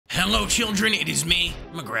Hello, children, it is me,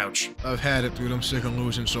 McGrouch. I've had it, dude. I'm sick of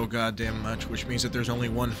losing so goddamn much, which means that there's only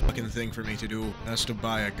one fucking thing for me to do. That's to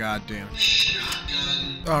buy a goddamn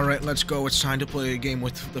shotgun. Alright, let's go. It's time to play a game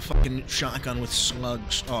with the fucking shotgun with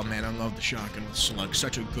slugs. Oh man, I love the shotgun with slugs.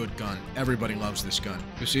 Such a good gun. Everybody loves this gun.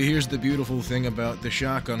 You see, here's the beautiful thing about the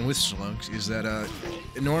shotgun with slugs, is that,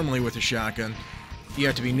 normally with a shotgun, you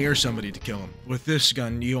have to be near somebody to kill him. With this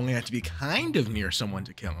gun, you only have to be kind of near someone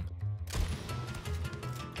to kill him.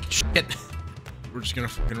 Shit. We're just gonna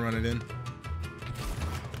fucking run it in.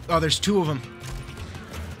 Oh, there's two of them.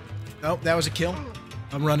 Oh, that was a kill.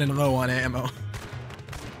 I'm running low on ammo.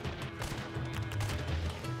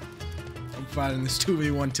 I'm fighting this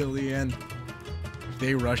 2v1 till the end. If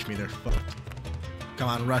they rush me, they're fucked. Come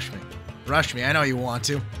on, rush me. Rush me, I know you want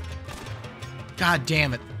to. God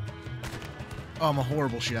damn it. Oh, I'm a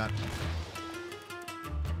horrible shot.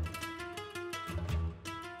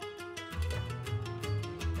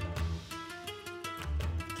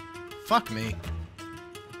 Fuck me.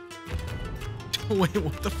 Wait,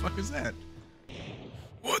 what the fuck is that?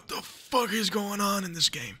 What the fuck is going on in this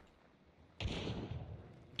game?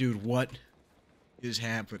 Dude, what is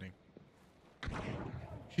happening?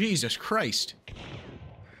 Jesus Christ.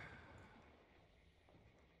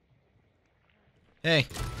 Hey.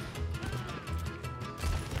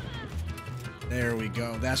 There we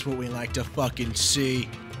go. That's what we like to fucking see.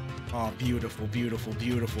 Oh, beautiful, beautiful,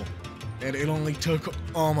 beautiful. And it only took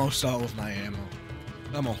almost all of my ammo.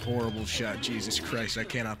 I'm a horrible shot. Jesus Christ, I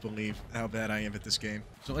cannot believe how bad I am at this game.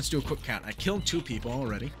 So let's do a quick count. I killed 2 people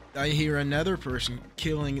already. I hear another person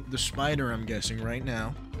killing the spider, I'm guessing, right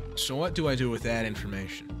now. So what do I do with that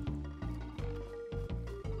information?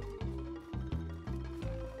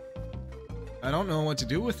 I don't know what to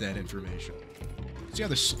do with that information. See how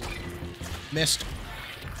this... Missed.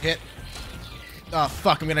 Hit. Oh,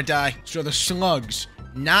 fuck, I'm gonna die. So the slugs...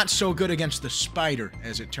 Not so good against the spider,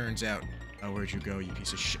 as it turns out. Oh, where'd you go, you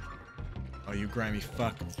piece of shit? Oh, you grimy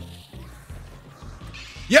fuck.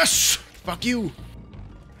 Yes! Fuck you!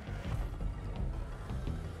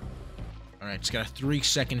 Alright, it's got a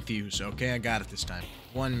 3-second fuse. Okay, I got it this time.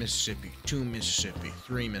 1 Mississippi, 2 Mississippi,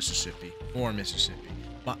 3 Mississippi, 4 Mississippi.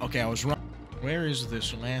 Okay, I was wrong. Where is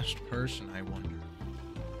this last person, I wonder?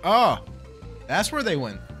 Oh! That's where they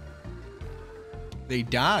went. They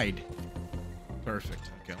died. Perfect.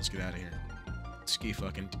 Okay, let's get out of here. Ski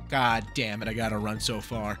fucking... God damn it, I gotta run so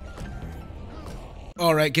far.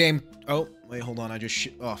 Alright, game. Oh, wait, hold on. I just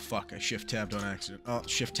oh, fuck. I shift-tabbed on accident. Oh,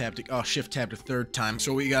 shift-tabbed. Oh, shift-tabbed a 3rd time.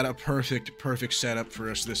 So we got a perfect setup for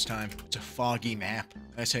us this time. It's a foggy map.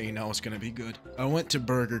 That's how you know it's gonna be good. I went to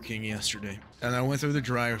Burger King yesterday. And I went through the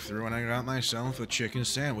drive-thru and I got myself a chicken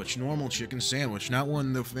sandwich. Normal chicken sandwich. Not one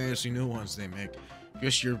of the fancy new ones they make.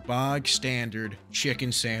 Just your bog standard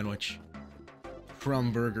chicken sandwich.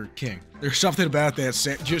 From Burger King. There's something about that,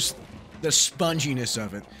 just the sponginess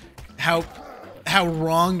of it. How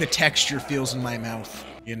wrong the texture feels in my mouth.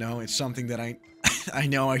 You know, it's something that I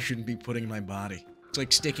know I shouldn't be putting in my body. It's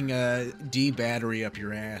like sticking a D battery up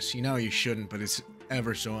your ass. You know you shouldn't, but it's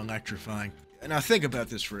ever so electrifying. Now think about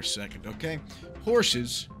this for a second, okay?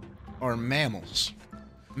 Horses are mammals.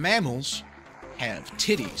 Mammals have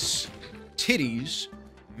titties. Titties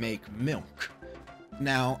make milk.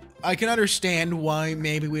 Now, I can understand why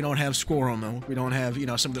maybe we don't have squirrel milk. We don't have, you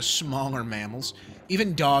know, some of the smaller mammals.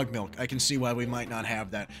 Even dog milk, I can see why we might not have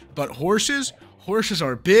that. But horses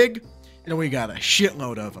are big, and we got a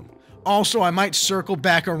shitload of them. Also, I might circle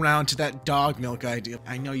back around to that dog milk idea.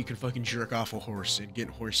 I know you can fucking jerk off a horse and get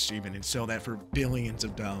horse semen and sell that for billions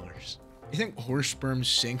of dollars. You think horse sperm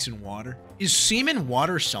sinks in water? Is semen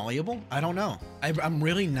water soluble? I don't know. I'm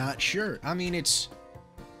really not sure. I mean, it's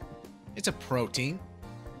a protein.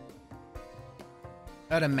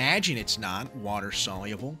 I'd imagine it's not water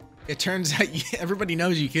soluble. It turns out everybody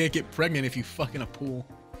knows you can't get pregnant if you fuck in a pool.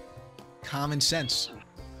 Common sense.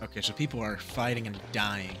 Okay, so people are fighting and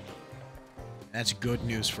dying. That's good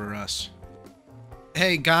news for us.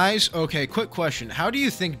 Hey guys, okay, quick question. How do you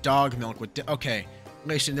think dog milk would... Okay,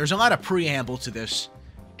 listen, there's a lot of preamble to this.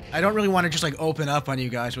 I don't really want to just like open up on you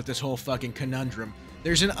guys with this whole fucking conundrum.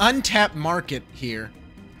 There's an untapped market here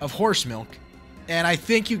of horse milk. And I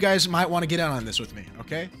think you guys might want to get in on this with me,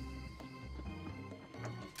 okay?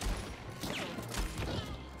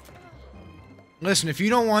 Listen, if you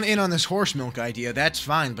don't want in on this horse milk idea, that's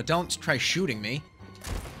fine, but don't try shooting me.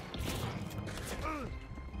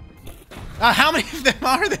 How many of them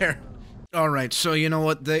are there? Alright, so you know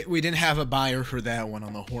what? We didn't have a buyer for that one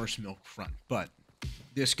on the horse milk front, but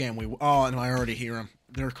this game we... Oh, and I already hear them.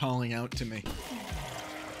 They're calling out to me.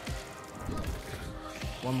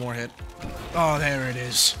 One more hit. Oh, there it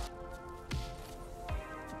is.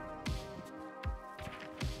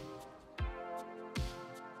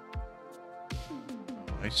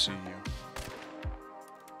 I see you.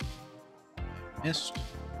 Missed.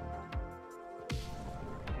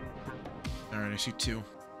 Alright, I see 2.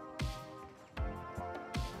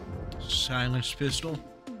 Silence pistol.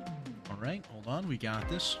 Alright, hold on, we got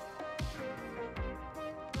this.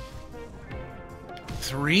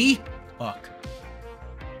 3? Fuck.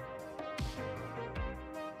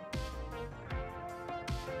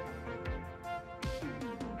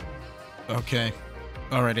 Okay.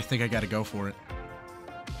 Alright, I think I gotta go for it.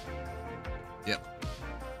 Yep.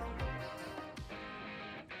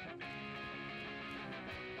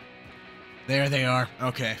 There they are.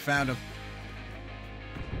 Okay, found them.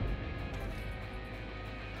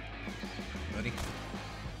 Buddy.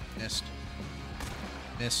 Missed.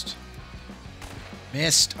 Missed.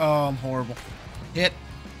 Missed. Oh, I'm horrible. Hit.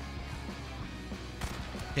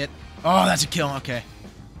 Hit. Oh, that's a kill. Okay.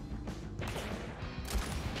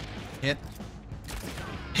 Hit.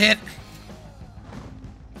 Hit.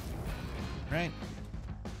 Right.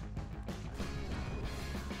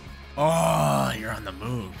 Oh, you're on the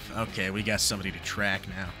move. Okay, we got somebody to track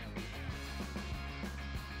now.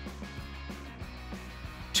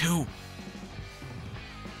 2.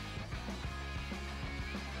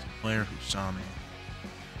 Player who saw me.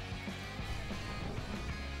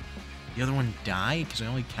 The other one died because I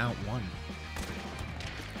only count 1.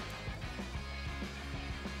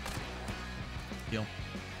 Kill.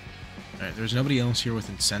 Alright, there's nobody else here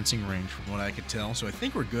within sensing range from what I could tell, so I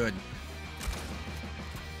think we're good.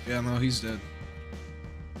 Yeah, no, he's dead.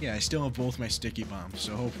 Yeah, I still have both my sticky bombs,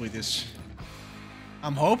 so hopefully this...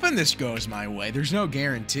 I'm hoping this goes my way. There's no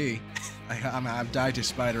guarantee. I've died to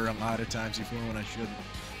Spider a lot of times before when I shouldn't.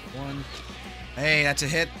 1. Hey, that's a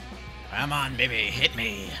hit. Come on, baby, hit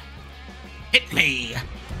me. Hit me.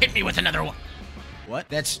 Hit me with another one. What?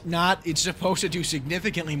 That's not... It's supposed to do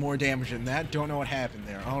significantly more damage than that. Don't know what happened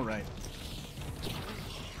there. Alright.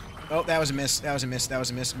 Oh, that was a miss. That was a miss. That was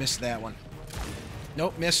a miss. Missed that one.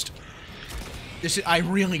 Nope, missed. This is... I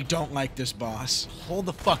really don't like this boss. Hold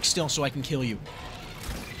the fuck still so I can kill you.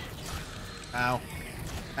 Ow.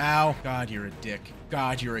 Ow. God, you're a dick.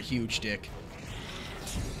 God, you're a huge dick.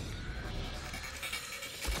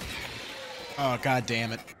 Oh, god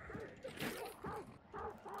damn it.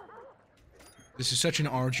 This is such an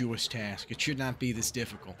arduous task. It should not be this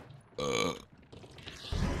difficult.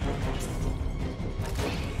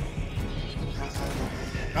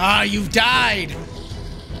 Ah, you've died!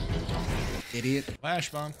 Idiot.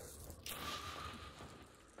 Flash bomb.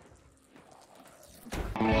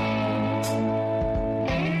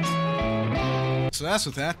 So that's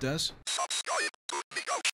what that does. Subscribe to me,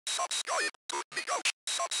 subscribe to me,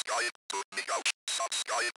 subscribe to me,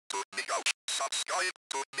 subscribe to me, subscribe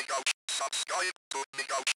to me, subscribe to me,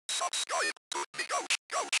 subscribe to me,